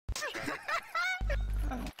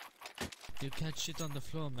You catch shit on the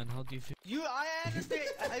floor, man. How do you feel? I understand.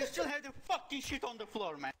 I still have the fucking shit on the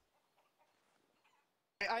floor, man.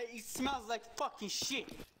 It smells like fucking shit.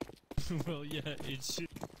 Well, yeah, it's shit.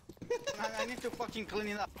 I need to fucking clean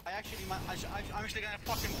it up. I'm actually gonna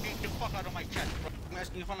fucking beat the fuck out of my cat, bro. I'm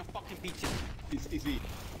asking if I'm gonna fucking beat him. It's V.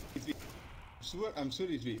 It's V. I'm sure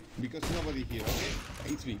it's V. Because nobody here,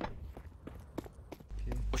 okay? It's V.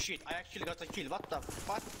 Okay. Oh shit, I actually got a kill. What the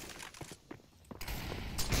fuck?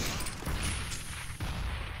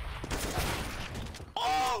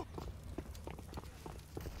 Oh!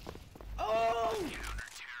 Oh!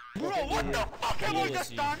 Bro, what the fuck have I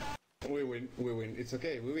just done? We win. It's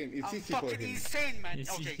okay, we win. It's I'm easy for him. fucking insane, man.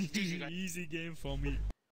 It's Okay, GG, guys. easy game for me.